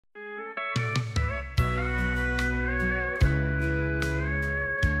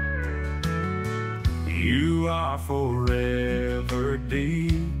You are forever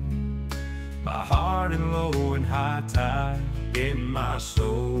deep, my heart in low and high tide. In my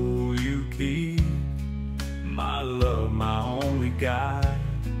soul you keep my love, my only guide.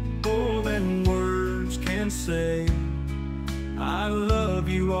 More than words can say, I love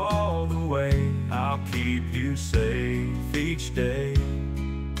you all the way. I'll keep you safe each day,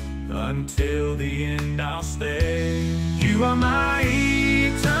 until the end I'll stay. You are my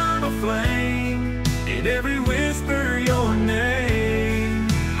eternal flame, in every whisper your name.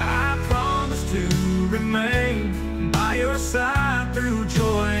 I promise to remain by your side through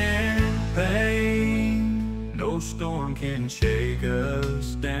joy and pain. No storm can shake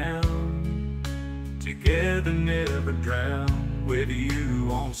us down, together never drown. With you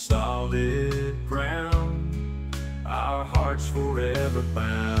on solid ground, our hearts forever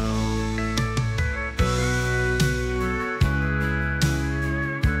bound.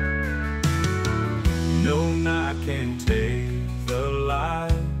 No night can take the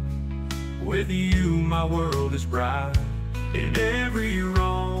light, with you my world is bright. In every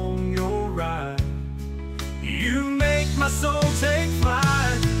wrong you're right, you make my soul take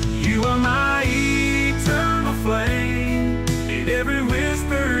flight. You are my eternal flame, in every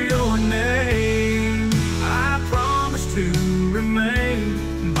whisper your name. I promise to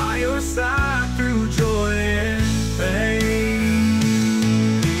remain by your side through joy and pain.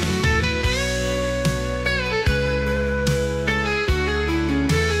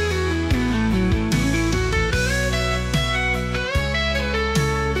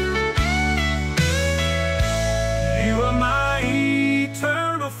 You are my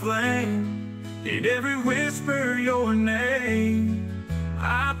eternal flame, in every whisper your name.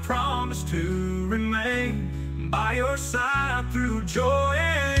 I promise to remain by your side through joy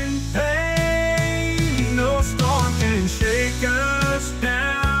and pain. No storm can shake us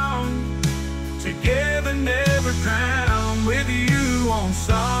down, together never drown. With you on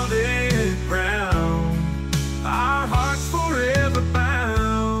solid ground, our hearts forever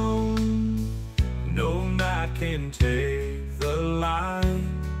bound. No night can take the light,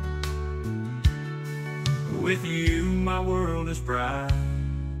 with you my world is bright.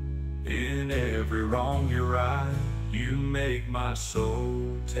 In every wrong you're right, you make my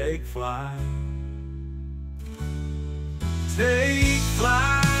soul take flight. Take